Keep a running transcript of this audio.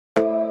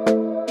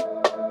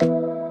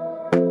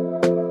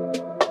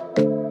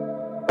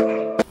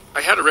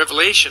I had a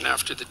revelation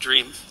after the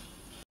dream.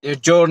 Yeah,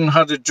 Jordan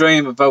had a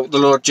dream about the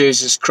Lord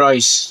Jesus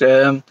Christ.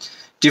 Do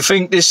you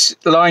think this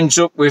lines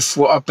up with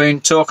what I've been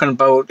talking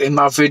about in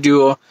my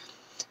video,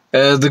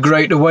 the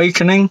Great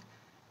Awakening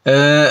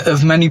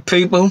of many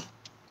people?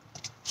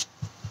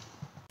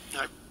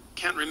 I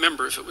can't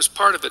remember if it was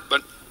part of it,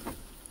 but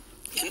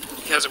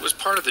yes, it was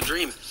part of the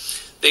dream.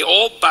 They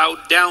all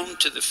bowed down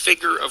to the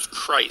figure of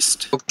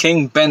Christ. The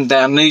king bent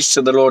their knees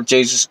to the Lord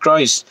Jesus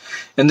Christ.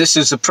 And this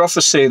is a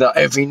prophecy that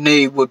every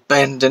knee would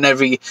bend and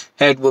every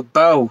head would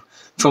bow,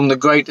 from the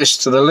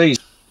greatest to the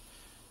least.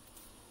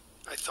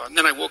 I thought, and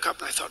then I woke up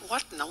and I thought,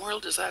 what in the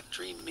world does that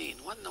dream mean?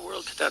 What in the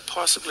world could that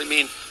possibly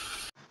mean?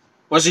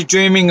 Was he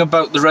dreaming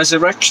about the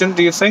resurrection,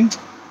 do you think?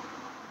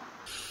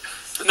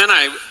 And then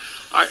I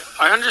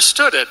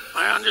understood it.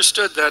 I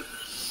understood that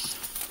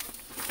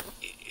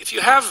if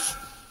you have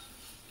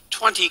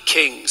 20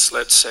 kings,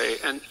 let's say,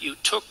 and you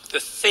took the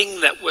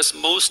thing that was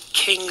most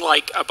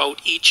king-like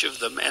about each of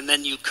them, and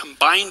then you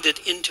combined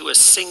it into a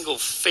single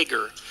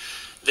figure,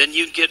 then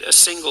you'd get a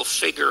single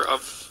figure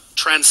of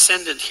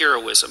transcendent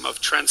heroism, of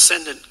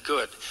transcendent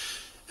good.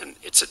 And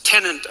it's a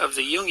tenet of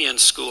the Jungian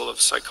school of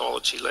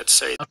psychology, let's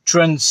say. A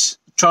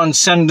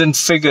transcendent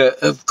figure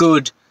of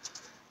good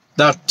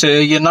that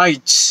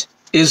unites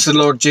is the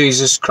Lord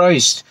Jesus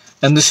Christ.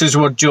 And this is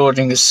what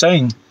Jordan is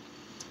saying.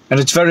 And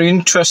it's very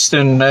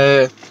interesting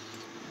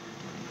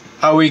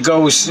how he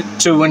goes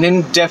to an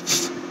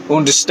in-depth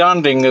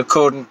understanding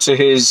according to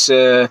his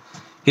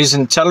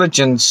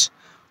intelligence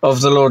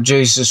of the Lord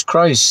Jesus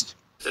Christ.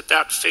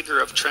 That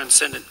figure of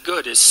transcendent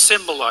good is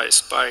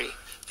symbolized by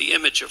the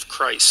image of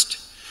Christ.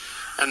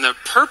 And the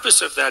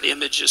purpose of that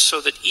image is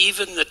so that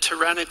even the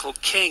tyrannical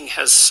king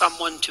has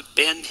someone to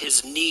bend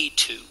his knee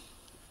to.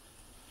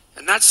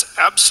 And that's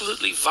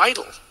absolutely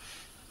vital.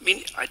 I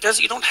mean,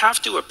 you don't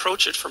have to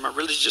approach it from a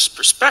religious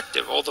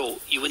perspective, although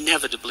you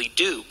inevitably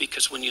do,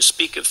 because when you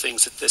speak of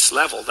things at this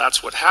level,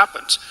 that's what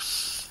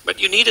happens. But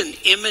you need an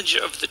image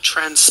of the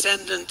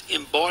transcendent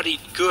embodied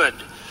good.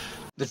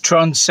 The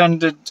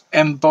transcendent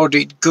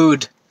embodied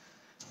good,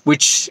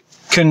 which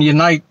can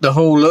unite the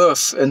whole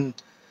earth. And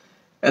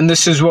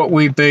this is what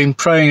we've been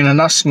praying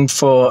and asking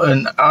for.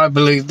 And I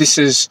believe this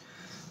is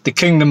the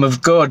kingdom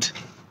of God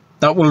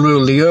that will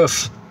rule the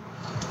earth,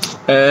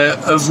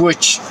 of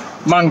which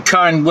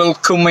mankind will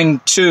come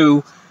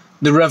into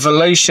the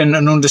revelation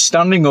and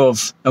understanding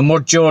of. And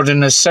what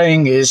Jordan is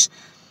saying is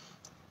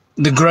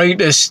the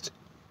greatest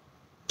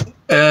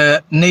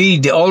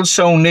need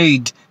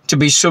to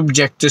be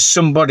subject to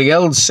somebody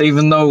else,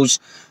 even those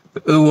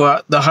who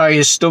are the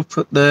highest up,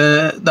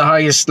 the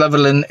highest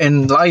level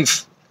in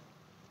life.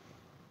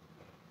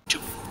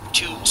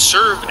 To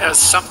serve as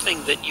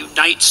something that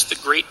unites the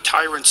great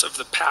tyrants of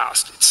the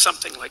past. It's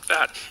something like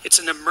that. It's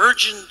an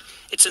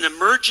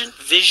emergent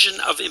vision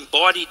of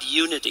embodied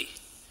unity.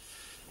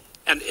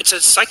 And it's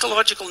a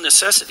psychological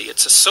necessity.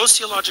 It's a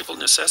sociological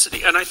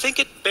necessity. And I think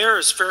it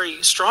bears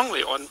very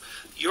strongly on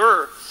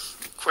your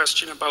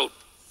question about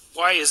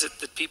why is it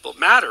that people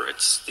matter.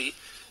 It's the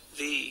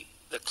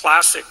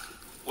classic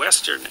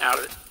Western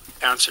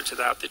answer to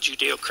that, the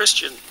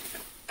Judeo-Christian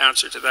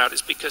answer to that,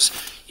 is because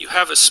you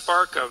have a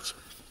spark of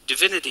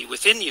divinity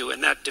within you,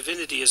 and that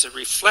divinity is a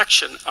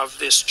reflection of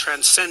this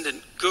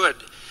transcendent good.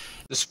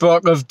 The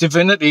spark of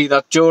divinity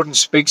that Jordan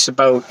speaks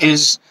about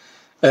is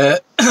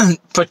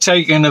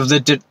partaking of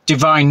the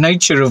divine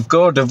nature of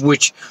God, of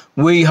which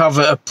we have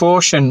a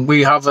portion,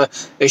 we have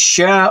a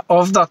share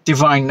of that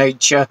divine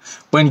nature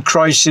when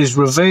Christ is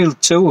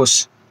revealed to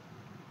us.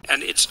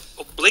 And it's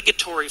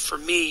obligatory for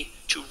me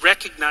to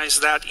recognize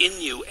that in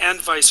you, and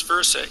vice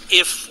versa,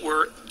 if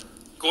we're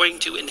going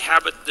to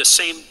inhabit the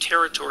same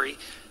territory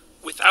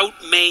without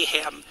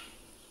mayhem,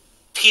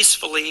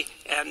 peacefully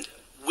and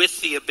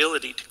with the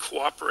ability to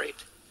cooperate.